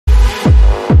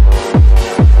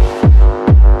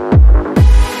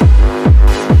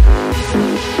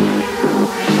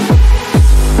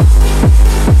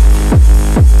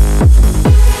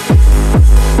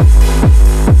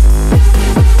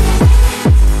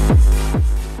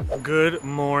Good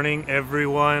morning,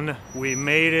 everyone. We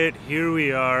made it. Here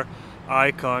we are,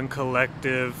 Icon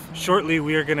Collective. Shortly,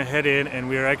 we are going to head in and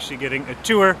we are actually getting a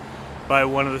tour by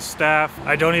one of the staff.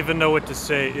 I don't even know what to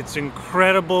say. It's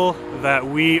incredible that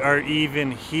we are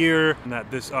even here and that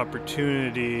this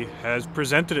opportunity has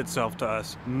presented itself to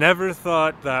us. Never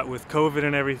thought that with COVID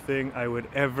and everything, I would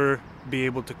ever be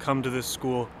able to come to this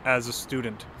school as a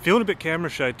student. Feeling a bit camera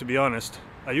shy, to be honest.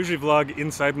 I usually vlog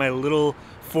inside my little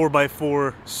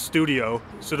 4x4 studio,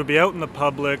 so to be out in the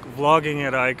public, vlogging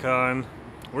at Icon,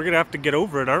 we're gonna have to get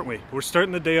over it, aren't we? We're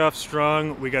starting the day off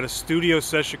strong. We got a studio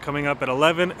session coming up at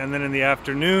 11, and then in the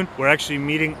afternoon, we're actually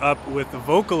meeting up with the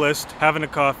vocalist, having a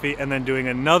coffee, and then doing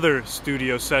another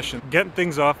studio session. Getting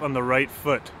things off on the right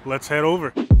foot. Let's head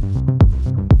over.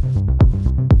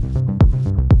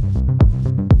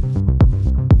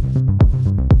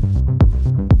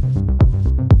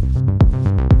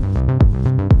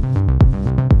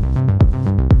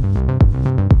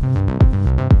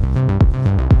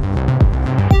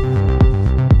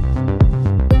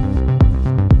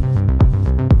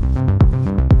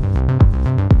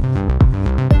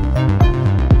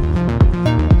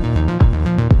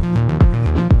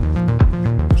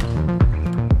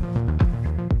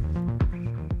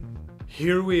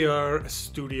 Here we are,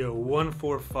 Studio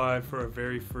 145 for our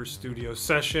very first studio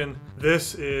session.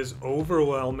 This is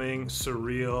overwhelming,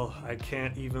 surreal. I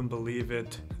can't even believe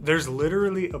it. There's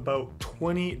literally about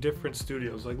 20 different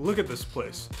studios. Like, look at this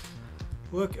place.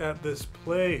 Look at this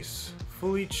place.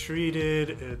 Fully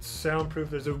treated, it's soundproof.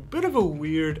 There's a bit of a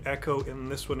weird echo in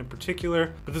this one in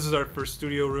particular, but this is our first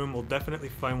studio room. We'll definitely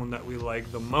find one that we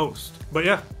like the most. But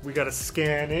yeah, we got to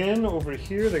scan in over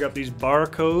here. They got these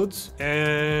barcodes,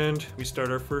 and we start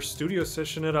our first studio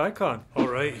session at Icon. All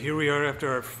right, here we are after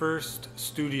our first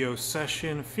studio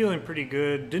session. Feeling pretty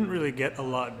good. Didn't really get a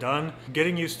lot done.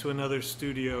 Getting used to another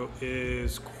studio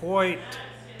is quite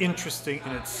interesting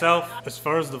in itself. As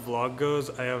far as the vlog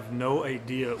goes, I have no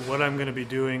idea what I'm going to be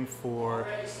doing for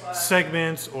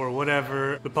segments or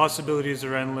whatever. The possibilities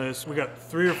are endless. We got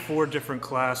 3 or 4 different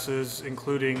classes,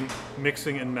 including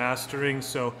mixing and mastering,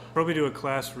 so probably do a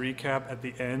class recap at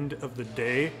the end of the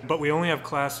day. But we only have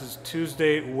classes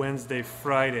Tuesday, Wednesday,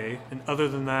 Friday, and other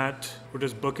than that, we're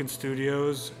just booking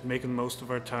studios, making most of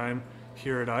our time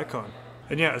here at Icon.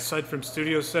 And yeah, aside from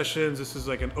studio sessions, this is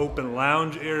like an open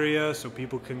lounge area, so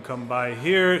people can come by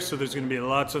here. So there's gonna be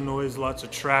lots of noise, lots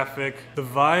of traffic. The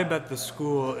vibe at the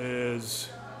school is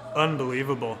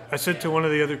unbelievable. I said to one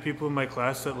of the other people in my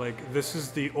class that, like, this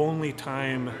is the only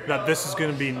time that this is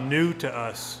gonna be new to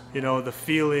us. You know, the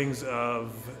feelings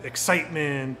of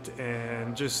excitement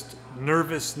and just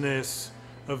nervousness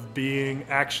of being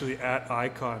actually at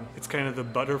Icon. It's kind of the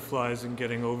butterflies and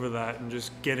getting over that and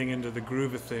just getting into the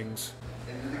groove of things.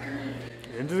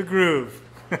 Into the groove.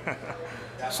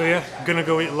 So yeah, gonna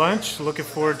go eat lunch. Looking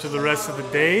forward to the rest of the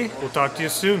day. We'll talk to you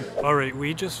soon. All right,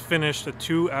 we just finished a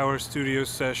 2-hour studio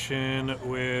session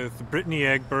with Brittany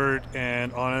Egbert,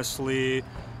 and honestly,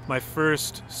 my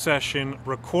first session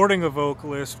recording a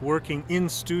vocalist, working in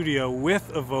studio with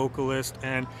a vocalist,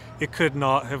 and it could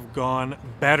not have gone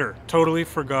better. Totally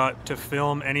forgot to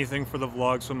film anything for the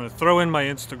vlog, so I'm gonna throw in my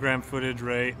Instagram footage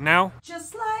right now.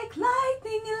 Just like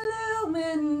lightning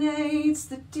illuminates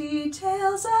the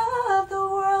details of the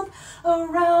world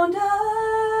around us.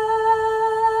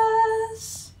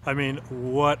 I mean,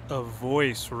 what a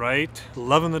voice, right?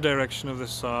 Loving the direction of this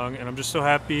song, and I'm just so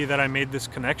happy that I made this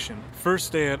connection.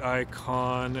 First day at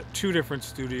Icon, 2 different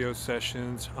studio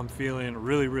sessions. I'm feeling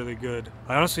really, really good.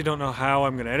 I honestly don't know how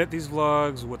I'm gonna edit these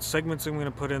vlogs, what segments I'm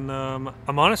gonna put in them.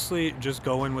 I'm honestly just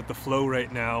going with the flow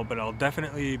right now, but I'll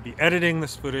definitely be editing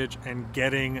this footage and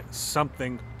getting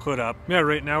something put up. Yeah,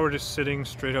 right now we're just sitting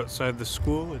straight outside the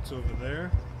school. It's over there.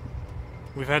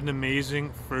 We've had an amazing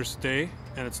first day,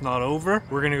 and it's not over.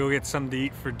 We're gonna go get something to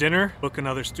eat for dinner, book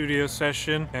another studio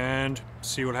session, and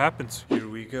see what happens. Here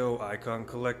we go, Icon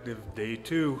Collective Day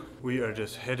 2. We are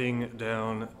just heading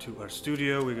down to our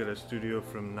studio. We got a studio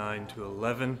from 9 to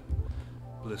 11.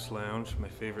 Bliss Lounge, my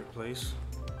favorite place.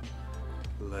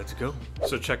 Let's go.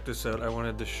 So check this out. I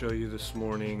wanted to show you this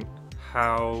morning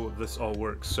how this all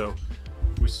works. So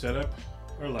we set up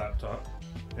our laptop,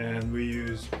 and we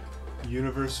use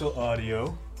Universal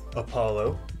Audio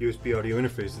Apollo USB audio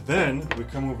interface. Then we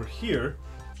come over here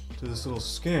to this little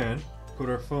scan, put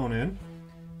our phone in,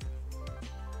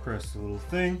 press the little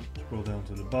thing, scroll down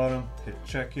to the bottom, hit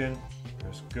check in,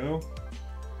 press go,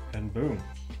 and boom,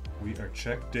 we are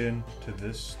checked in to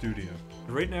this studio.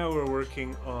 Right now we're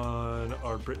working on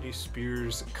our Britney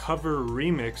Spears cover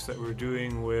remix that we're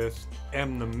doing with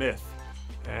M the Myth.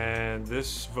 And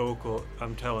this vocal,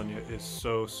 I'm telling you, is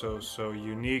so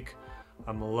unique.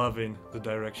 I'm loving the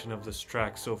direction of this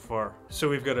track so far. So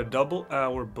we've got a double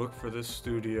hour book for this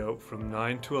studio from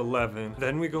 9 to 11.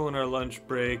 Then we go on our lunch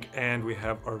break and we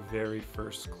have our very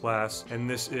first class. And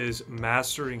this is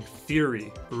Mastering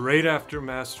Theory. Right after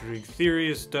Mastering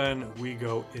Theory is done, we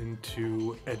go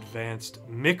into Advanced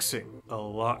Mixing. A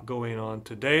lot going on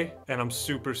today, and I'm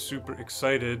super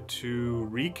excited to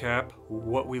recap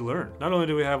what we learned. Not only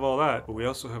do we have all that, but we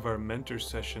also have our mentor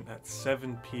session at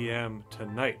 7 p.m.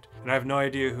 tonight. And I have no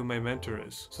idea who my mentor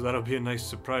is, so that'll be a nice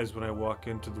surprise when I walk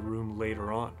into the room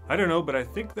later on. I don't know, but I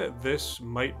think that this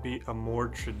might be a more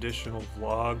traditional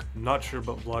vlog. Not sure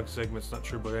about vlog segments, not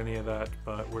sure about any of that,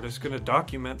 but we're just gonna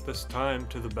document this time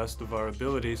to the best of our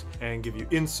abilities and give you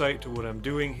insight to what I'm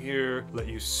doing here, let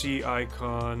you see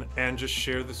Icon, and just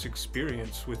share this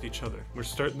experience with each other. We're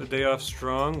starting the day off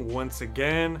strong once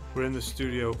again. We're in the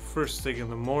studio first thing in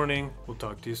the morning. We'll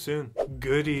talk to you soon.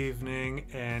 Good evening,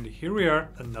 and here we are,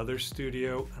 another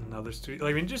studio.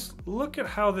 I mean, just look at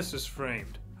how this is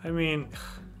framed. I mean,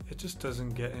 it just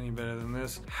doesn't get any better than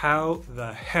this. How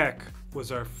the heck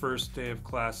was our first day of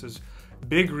classes?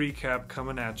 Big recap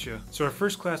coming at you. So our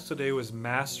first class today was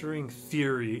Mastering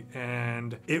Theory,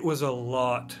 and it was a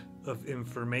lot of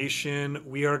information.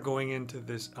 We are going into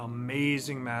this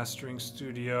amazing mastering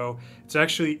studio. It's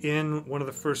actually in one of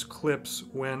the first clips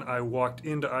when I walked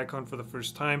into Icon for the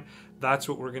first time. That's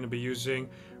what we're going to be using.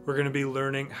 We're going to be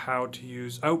learning how to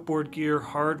use outboard gear,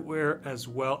 hardware, as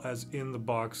well as in the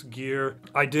box gear.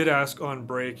 I did ask on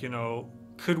break,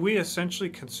 could we essentially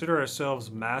consider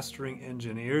ourselves mastering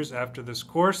engineers after this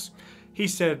course? He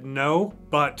said no,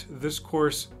 but this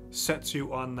course sets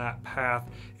you on that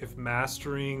path if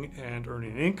mastering and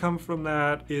earning income from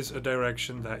that is a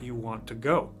direction that you want to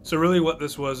go. So really what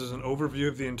this was is an overview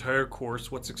of the entire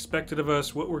course, what's expected of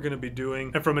us, what we're going to be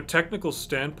doing, and from a technical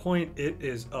standpoint, it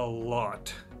is a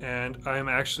lot. And I'm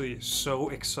actually so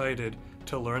excited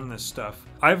to learn this stuff.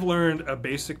 I've learned a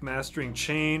basic mastering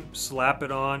chain, slap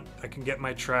it on, I can get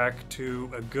my track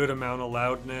to a good amount of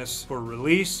loudness for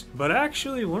release. But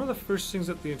actually, one of the first things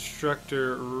that the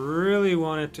instructor really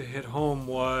wanted to hit home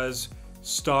was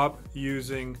stop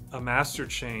using a master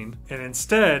chain and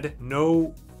instead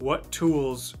know what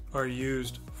tools are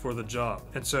used for the job.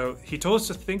 And so he told us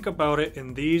to think about it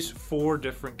in these 4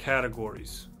 different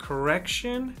categories: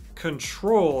 correction,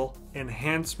 control,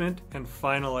 enhancement, and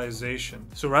finalization.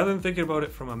 So rather than thinking about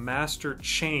it from a master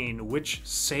chain, which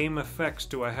same effects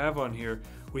do I have on here,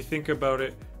 we think about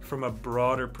it from a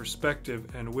broader perspective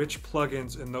and which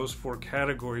plugins in those 4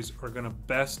 categories are going to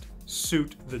best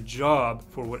suit the job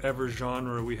for whatever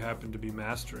genre we happen to be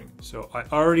mastering. So I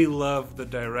already love the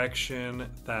direction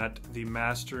that the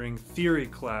Mastering Theory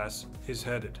class is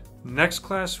headed. Next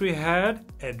class we had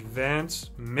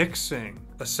Advanced Mixing.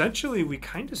 Essentially, we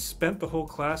kind of spent the whole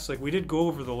class, we did go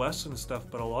over the lesson stuff,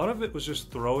 but a lot of it was just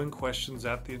throwing questions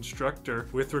at the instructor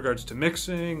with regards to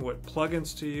mixing, what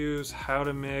plugins to use, how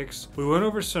to mix. We went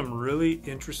over some really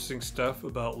interesting stuff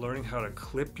about learning how to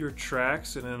clip your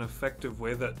tracks in an effective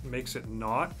way that makes it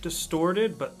not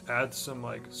distorted, but adds some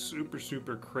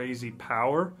super crazy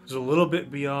power. It's a little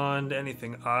bit beyond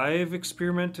anything I've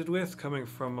experimented with, coming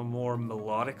from a more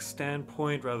melodic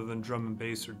standpoint rather than drum and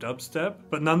bass or dubstep,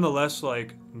 but nonetheless,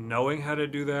 knowing how to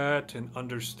do that and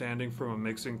understanding from a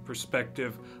mixing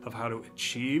perspective of how to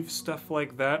achieve stuff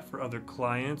like that for other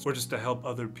clients or just to help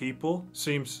other people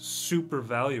seems super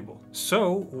valuable.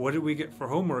 So what did we get for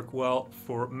homework? Well,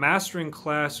 for mastering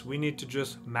class, we need to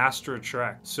just master a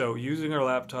track. So using our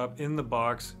laptop in the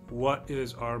box, what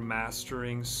is our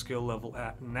mastering skill level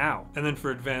at now? And then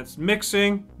for advanced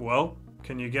mixing, well,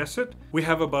 can you guess it? We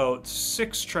have about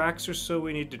 6 tracks or so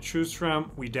we need to choose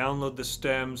from. We download the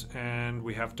stems and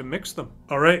we have to mix them.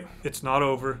 All right, it's not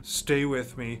over. Stay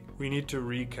with me. We need to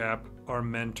recap our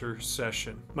mentor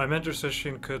session. My mentor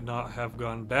session could not have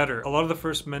gone better. A lot of the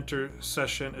first mentor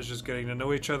session is just getting to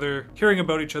know each other, hearing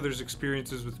about each other's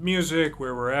experiences with music,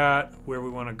 where we're at, where we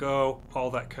want to go, all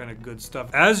that kind of good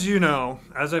stuff. As you know,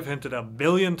 as I've hinted a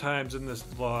billion times in this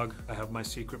vlog, I have my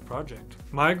secret project.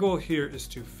 My goal here is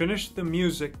to finish the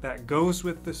music that goes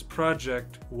with this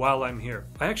project while I'm here.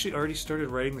 I actually already started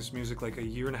writing this music like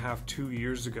 1.5 years, 2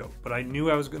 years ago, but I knew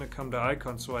I was going to come to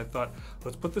Icon, so I thought,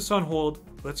 let's put this on hold,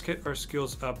 let's get our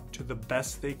skills up to the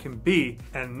best they can be,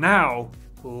 and now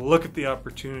look at the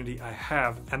opportunity I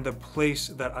have and the place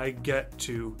that I get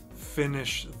to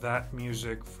finish that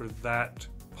music for that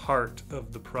part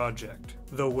of the project.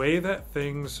 The way that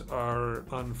things are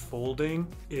unfolding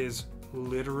is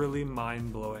literally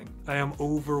mind-blowing. I am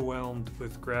overwhelmed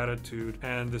with gratitude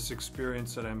and this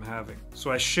experience that I'm having.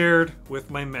 So I shared with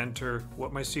my mentor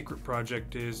what my secret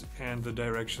project is and the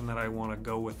direction that I want to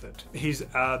go with it. He's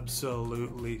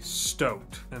absolutely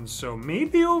stoked. And so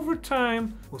maybe over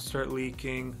time, we'll start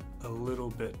leaking a little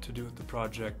bit to do with the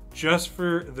project just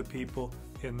for the people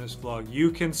in this vlog. You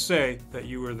can say that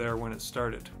you were there when it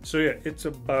started. So yeah, it's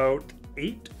about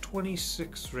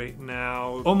 8:26 right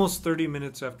now. Almost 30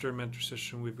 minutes after a mentor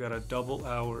session, we've got a double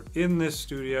hour in this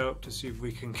studio to see if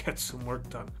we can get some work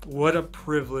done. What a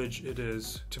privilege it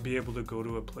is to be able to go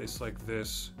to a place like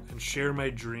this and share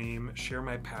my dream, share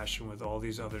my passion with all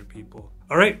these other people.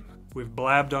 All right, we've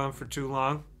blabbed on for too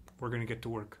long. We're gonna get to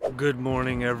work. Good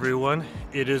morning, everyone.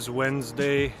 It is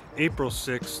Wednesday, April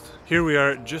 6th. Here we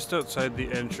are just outside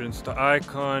the entrance to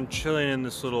Icon, chilling in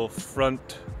this little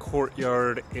front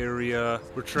courtyard area.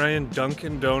 We're trying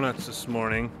Dunkin' Donuts this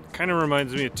morning. Kind of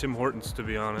reminds me of Tim Hortons, to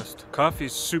be honest.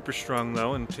 Coffee's super strong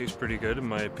though and tastes pretty good in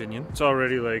my opinion. It's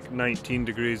already like 19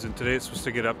 degrees and today it's supposed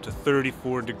to get up to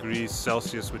 34 degrees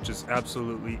Celsius, which is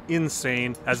absolutely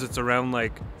insane as it's around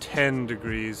like 10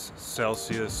 degrees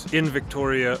Celsius in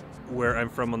Victoria, where I'm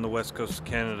from on the west coast of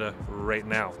Canada right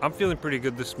now. I'm feeling pretty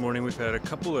good this morning. We've had a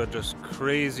couple of just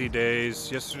crazy days.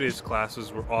 Yesterday's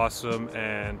classes were awesome,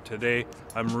 and today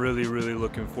I'm really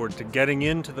looking forward to getting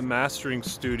into the mastering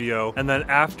studio. And then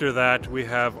after that, we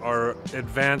have our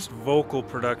advanced vocal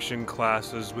production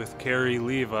classes with Carrie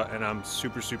Leva, and I'm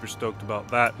super stoked about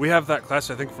that. We have that class,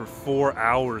 I think, for 4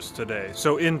 hours today.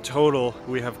 So in total,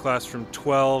 we have class from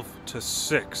 12 to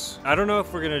 6. I don't know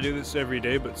if we're gonna do this every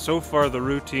day, but so far the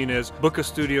routine is book a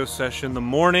studio session in the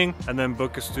morning and then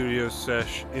book a studio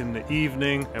sesh in the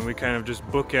evening, and we kind of just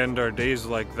bookend our days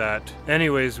like that.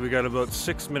 Anyways, we got about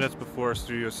 6 minutes before our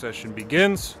studio session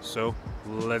begins, so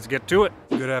let's get to it.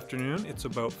 Good afternoon, it's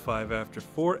about 5 after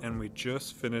 4 and we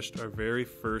just finished our very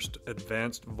first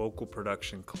advanced vocal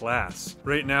production class.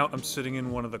 Right now I'm sitting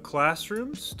in one of the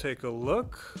classrooms. Take a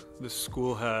look. This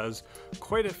school has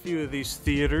quite a few of these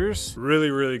theaters.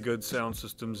 Really good sound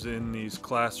systems in these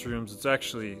classrooms. It's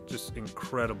actually just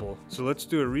incredible. So let's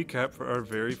do a recap for our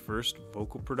very first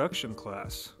vocal production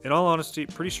class. In all honesty,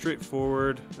 pretty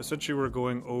straightforward. Essentially we're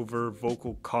going over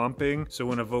vocal comping. So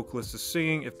when a vocalist is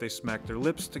singing, if they smack their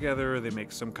lips together, they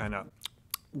make some kind of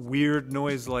weird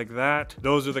noise like that.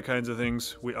 Those are the kinds of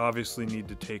things we obviously need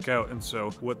to take out. And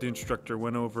so what the instructor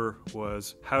went over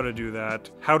was how to do that,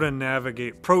 how to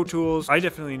navigate Pro Tools. I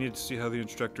definitely need to see how the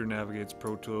instructor navigates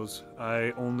Pro Tools.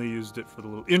 I only used it for the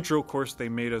little intro course they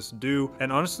made us do.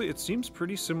 And honestly, it seems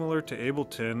pretty similar to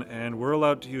Ableton, and we're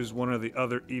allowed to use one or the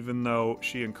other, even though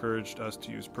she encouraged us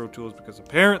to use Pro Tools because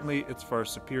apparently it's far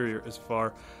superior as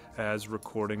far as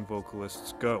recording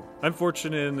vocalists go. I'm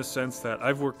fortunate in the sense that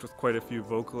I've worked with quite a few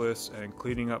vocalists, and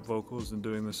cleaning up vocals and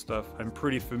doing this stuff I'm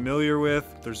pretty familiar with.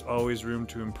 There's always room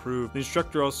to improve. The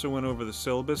instructor also went over the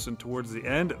syllabus, and towards the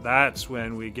end, that's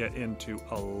when we get into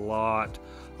a lot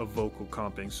of vocal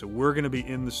comping. So we're going to be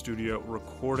in the studio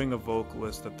recording a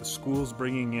vocalist that the school's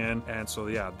bringing in, and so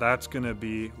yeah, that's going to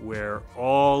be where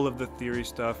all of the theory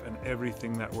stuff and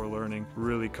everything that we're learning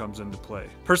really comes into play.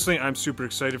 Personally, I'm super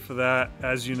excited for that.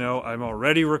 As you know, I'm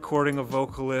already recording a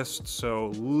vocalist, so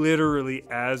literally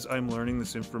as I'm learning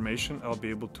this information, I'll be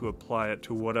able to apply it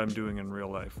to what I'm doing in real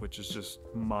life, which is just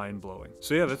mind-blowing.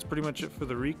 So yeah, that's pretty much it for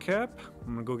the recap.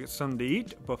 I'm gonna go get something to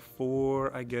eat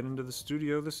before I get into the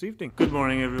studio this evening. Good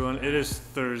morning, everyone. It is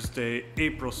Thursday,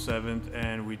 April 7th,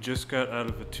 and we just got out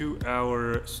of a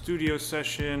 2-hour studio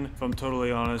session. If I'm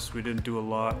totally honest, we didn't do a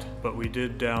lot, but we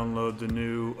did download the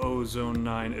new Ozone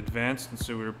 9 Advanced, and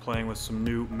so we were playing with some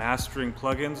new mastering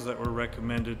plugins that were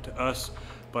recommended to us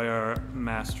by our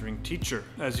mastering teacher.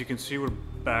 As you can see, we're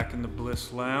back in the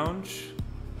Bliss Lounge,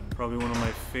 probably one of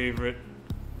my favorite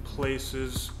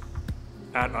places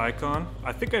at Icon.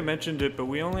 I think I mentioned it, but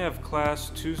we only have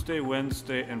class Tuesday,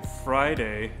 Wednesday, and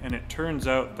Friday, and it turns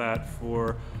out that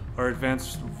for our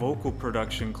advanced vocal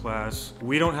production class,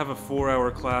 we don't have a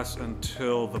 4-hour class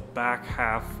until the back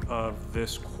half of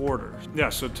this quarter. Yeah,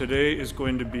 so today is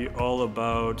going to be all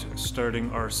about starting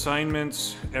our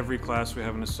assignments. Every class we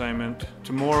have an assignment.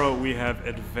 Tomorrow we have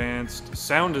advanced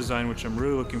sound design, which I'm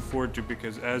really looking forward to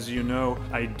because, as you know,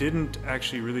 I didn't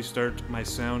actually really start my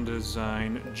sound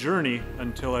design journey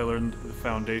until I learned the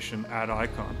foundation at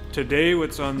Icon. Today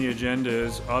what's on the agenda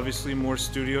is obviously more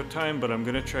studio time, but I'm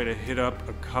gonna try to hit up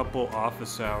a couple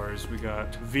office hours. We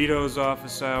got Vito's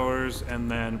office hours and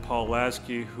then Paul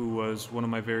Lasky, who was one of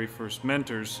my very first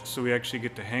mentors. So we actually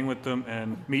get to hang with them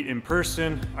and meet in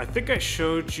person. I think I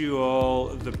showed you all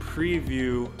the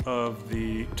preview of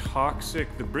the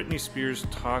Britney Spears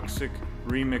Toxic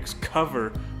remix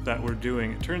cover that we're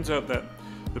doing. It turns out that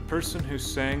the person who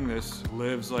sang this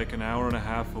lives like an hour and a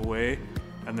half away,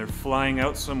 and they're flying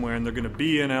out somewhere, and they're gonna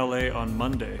be in LA on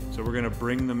Monday. So we're gonna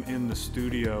bring them in the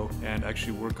studio and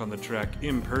actually work on the track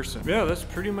in person. Yeah, that's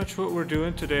pretty much what we're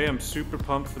doing today. I'm super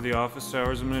pumped for the office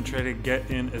hours. I'm gonna try to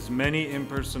get in as many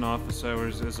in-person office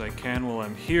hours as I can while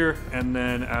I'm here. And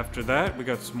then after that, we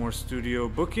got some more studio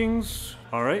bookings.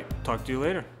 All right, talk to you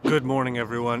later. Good morning,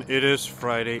 everyone. It is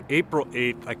Friday, April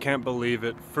 8th. I can't believe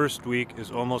it. First week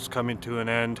is almost coming to an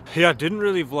end. Yeah, didn't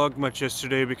really vlog much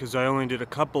yesterday because I only did a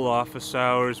couple office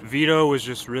hours. Vito was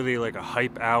just really like a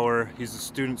hype hour. He's the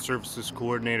student services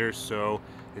coordinator, so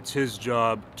it's his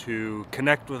job to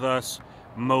connect with us,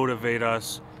 motivate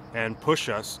us, and push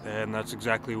us, and that's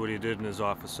exactly what he did in his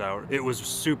office hour. It was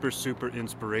super, super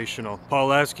inspirational. Paul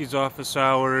Lasky's office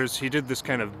hours, he did this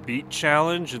kind of beat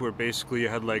challenge where basically you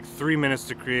had like 3 minutes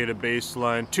to create a bass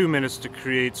line, 2 minutes to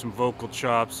create some vocal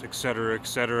chops, etc.,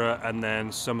 etc., and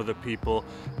then some of the people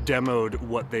demoed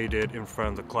what they did in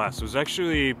front of the class. It was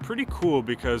actually pretty cool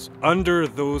because under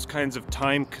those kinds of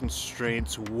time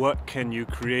constraints, what can you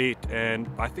create? And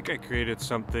I think I created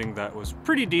something that was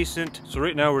pretty decent. So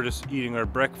right now we're just eating our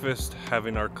breakfast,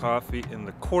 having our coffee in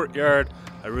the courtyard.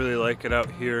 I really like it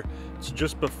out here. It's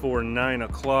just before 9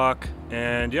 o'clock,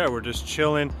 and yeah, we're just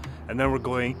chilling. And then we're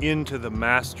going into the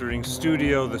mastering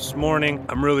studio this morning.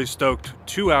 I'm really stoked.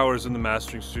 2 hours in the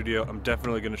mastering studio. I'm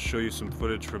definitely going to show you some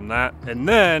footage from that. And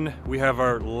then we have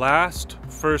our last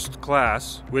first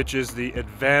class, which is the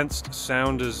advanced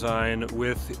sound design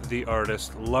with the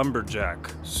artist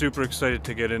Lumberjack. Super excited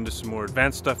to get into some more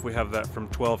advanced stuff. We have that from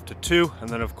 12 to 2. And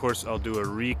then of course I'll do a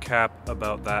recap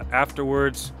about that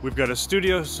afterwards. We've got a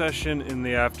studio session in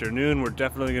the afternoon. We're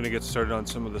definitely going to get started on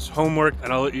some of this homework,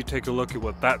 and I'll let you take a look at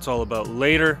what that's all about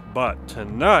later. But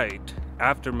tonight,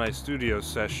 after my studio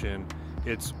session,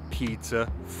 it's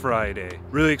Pizza Friday.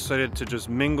 Really excited to just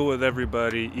mingle with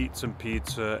everybody, eat some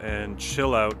pizza, and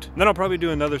chill out. And then I'll probably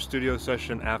do another studio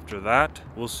session after that.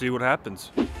 We'll see what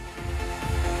happens.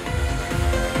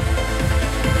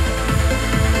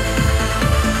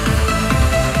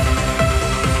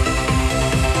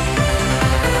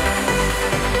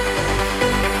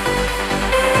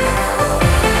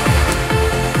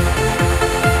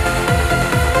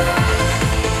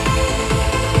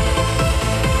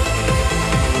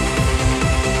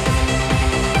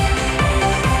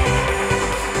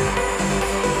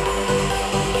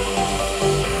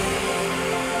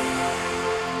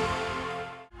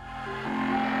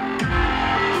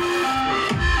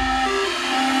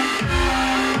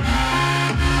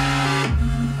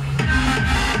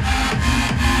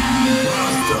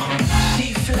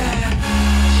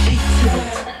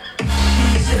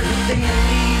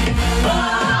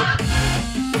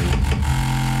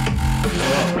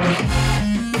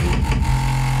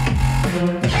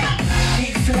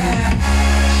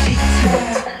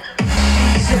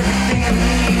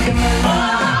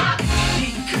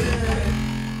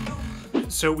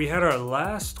 So we had our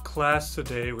last class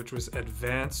today, which was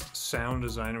advanced sound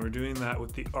design, and we're doing that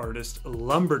with the artist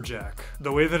Lumberjack.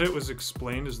 The way that it was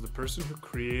explained is the person who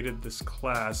created this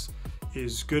class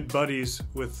is good buddies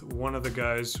with one of the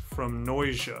guys from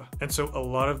Noisia. And so a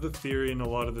lot of the theory and a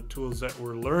lot of the tools that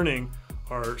we're learning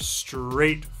are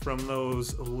straight from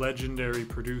those legendary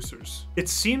producers. It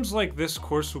seems like this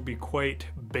course will be quite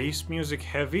bass music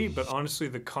heavy, but honestly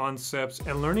the concepts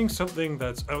and learning something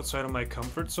that's outside of my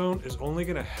comfort zone is only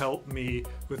gonna help me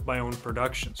with my own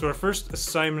production. So our first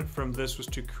assignment from this was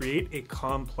to create a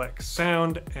complex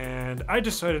sound, and I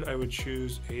decided I would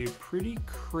choose a pretty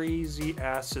crazy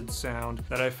acid sound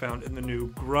that I found in the new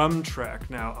Grum track.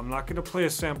 Now, I'm not gonna play a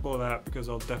sample of that because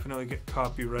I'll definitely get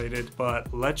copyrighted,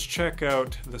 but let's check out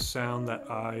the sound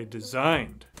that I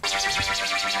designed.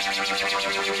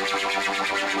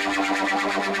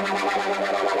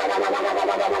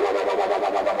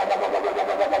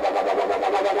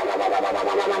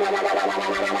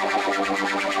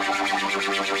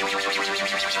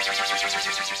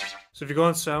 So if you go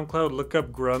on SoundCloud, look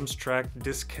up Grum's track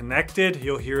Disconnected,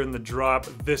 you'll hear in the drop,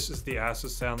 this is the acid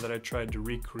sound that I tried to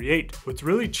recreate. What's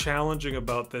really challenging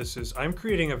about this is I'm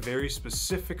creating a very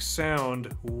specific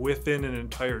sound within an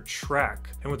entire track.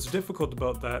 And what's difficult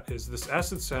about that is this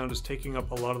acid sound is taking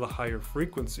up a lot of the higher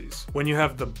frequencies. When you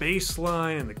have the bass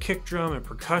line and the kick drum and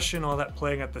percussion, all that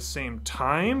playing at the same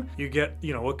time, you get,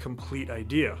 a complete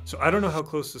idea. So I don't know how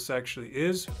close this actually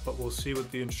is, but we'll see what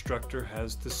the instructor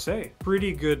has to say.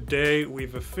 Pretty good day.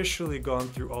 We've officially gone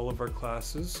through all of our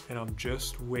classes, and I'm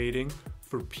just waiting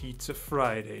for Pizza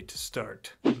Friday to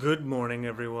start. Good morning,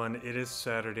 everyone. It is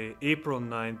Saturday, April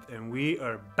 9th, and we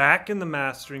are back in the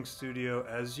mastering studio,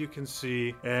 as you can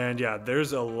see. And yeah,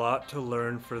 there's a lot to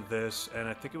learn for this, and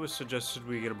I think it was suggested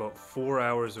we get about 4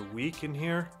 hours a week in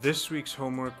here. This week's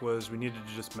homework was we needed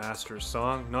to just master a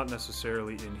song, not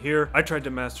necessarily in here. I tried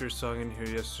to master a song in here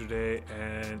yesterday,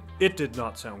 and it did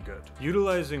not sound good.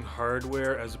 Utilizing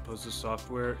hardware as opposed to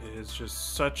software is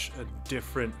just such a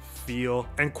different feel,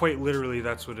 and quite literally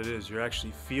that's what it is. You're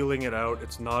actually feeling it out.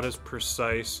 It's not as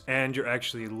precise, and you're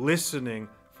actually listening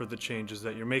for the changes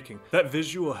that you're making. That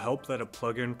visual help that a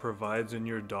plugin provides in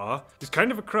your DAW is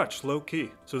kind of a crutch, low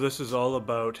key. So this is all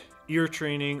about ear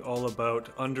training, all about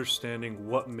understanding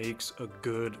what makes a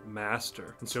good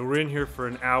master. And so we're in here for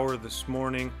an hour this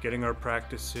morning, getting our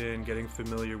practice in, getting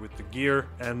familiar with the gear,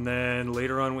 and then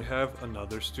later on we have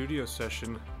another studio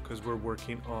session because we're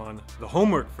working on the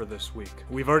homework for this week.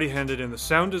 We've already handed in the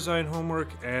sound design homework,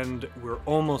 and we're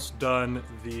almost done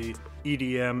the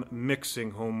EDM mixing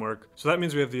homework. So that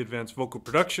means we have the advanced vocal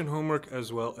production homework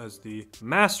as well as the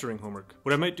mastering homework.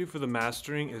 What I might do for the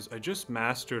mastering is I just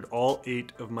mastered all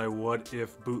 8 of my What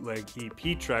If bootleg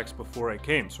EP tracks before I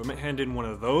came. So I might hand in one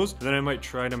of those, and then I might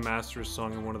try to master a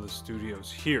song in one of the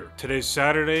studios here. Today's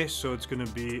Saturday, so it's gonna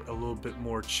be a little bit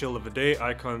more chill of a day.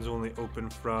 Icon's only open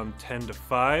from 10 to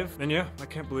 5. And yeah, I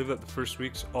can't believe that the first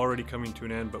week's already coming to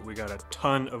an end, but we got a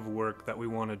ton of work that we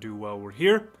wanna do while we're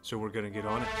here. So we're gonna get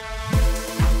on it.